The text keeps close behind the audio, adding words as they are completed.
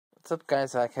What's up,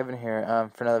 guys? Kevin here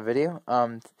for another video.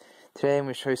 Today I'm going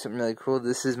to show you something really cool.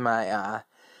 This is my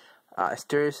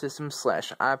stereo system /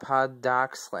 iPod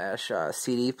dock /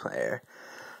 CD player.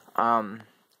 I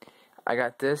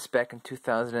got this back in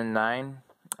 2009.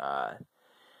 As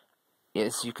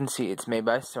you can see, it's made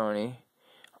by Sony.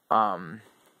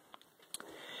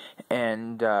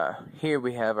 And here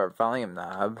we have our volume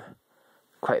knob.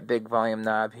 Quite big volume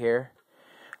knob here.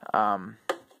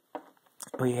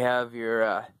 We have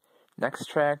your next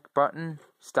track button,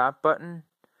 stop button.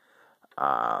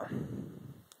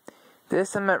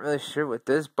 This, I'm not really sure what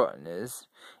this button is.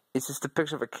 It's just a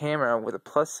picture of a camera with a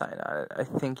plus sign on it. I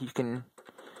think you can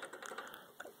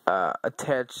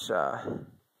attach some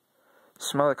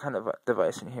other kind of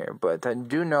device in here. But I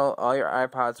do know all your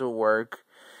iPods will work.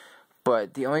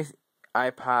 But the only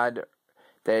iPod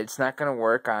that it's not going to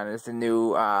work on is the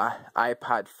new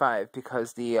iPod 5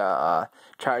 because the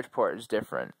charge port is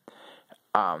different.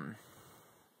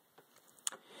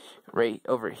 Right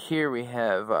over here we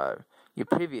have your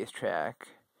previous track,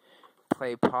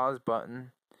 play pause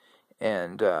button,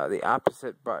 and the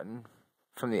opposite button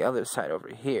from the other side over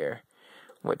here,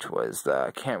 which was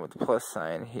the camera with the plus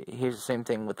sign. Here's the same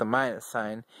thing with the minus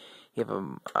sign. You have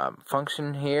a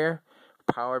function here,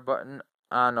 power button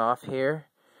on off here,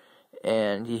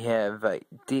 and you have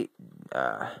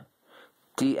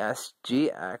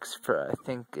DSGX for, I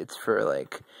think it's for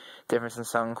like difference in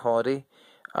sound quality.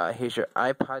 Here's your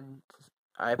iPod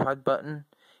button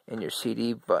and your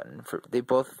CD button. They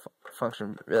both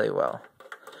function really well.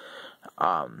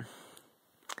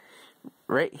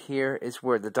 Right here is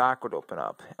where the dock would open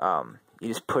up. You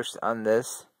just push on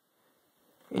this,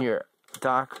 and your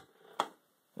dock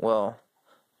will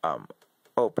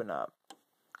open up.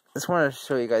 Just want to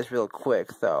show you guys real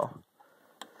quick, though.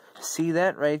 See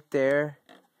that right there?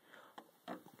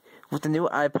 With the new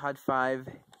iPod 5,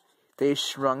 they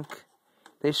shrunk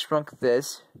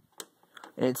this,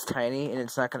 and it's tiny, and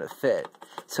it's not going to fit.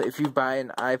 So if you buy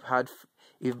an iPod,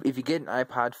 if you get an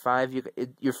iPod 5,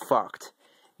 you're fucked.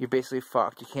 You're basically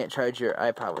fucked. You can't charge your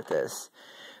iPod with this.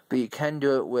 But you can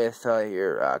do it with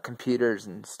your computers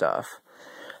and stuff.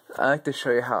 I like to show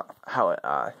you how it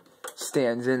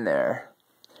stands in there.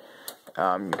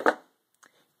 Like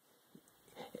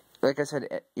I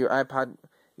said, your iPod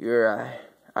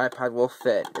will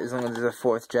fit as long as it's a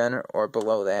 4th gen or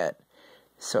below that.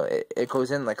 So it goes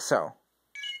in like so.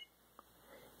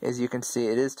 As you can see,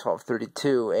 it is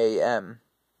 12:32 a.m.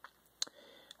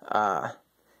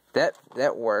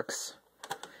 That works,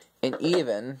 and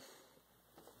even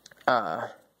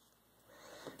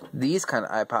these kind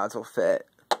of iPods will fit,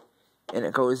 and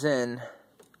it goes in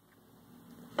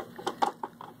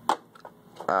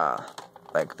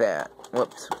like that.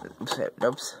 Whoops,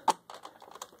 oops,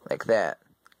 like that.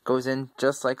 Goes in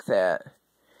just like that,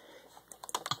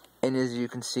 and as you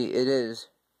can see, it is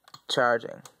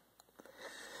charging.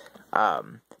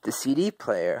 The CD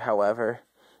player, however,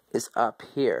 is up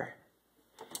here,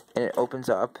 and it opens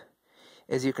up.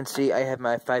 As you can see, I have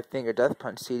my 5-Finger Death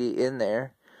Punch CD in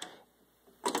there,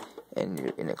 and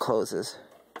it closes.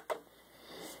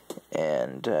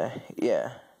 And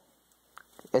yeah,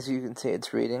 as you can see,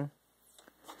 it's reading.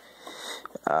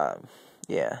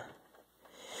 Yeah.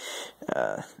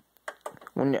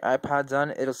 When your iPod's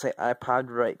on, it'll say iPod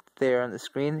right there on the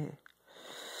screen.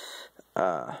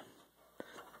 You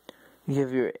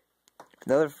have your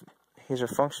here's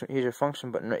your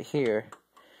function button right here.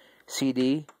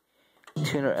 CD,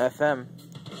 tuner, FM,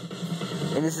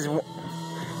 and this is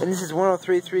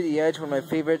 103.3 The Edge, one of my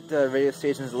favorite radio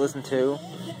stations to listen to.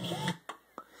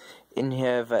 And you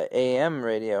have AM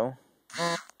radio.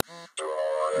 I'm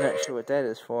not sure what that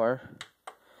is for.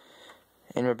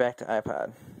 And we're back to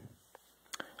iPod.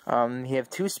 You have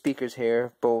 2 speakers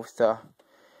here, both,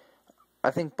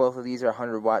 I think both of these are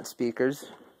 100-watt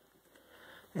speakers.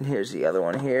 And here's the other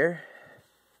one here.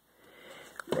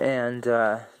 And,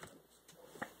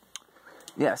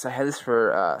 yes, I had this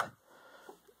for,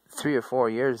 3 or 4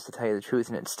 years, to tell you the truth,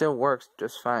 and it still works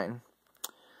just fine.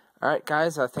 Alright,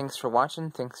 guys, thanks for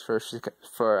watching, thanks for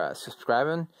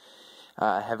subscribing.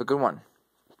 Have a good one.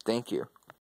 Thank you.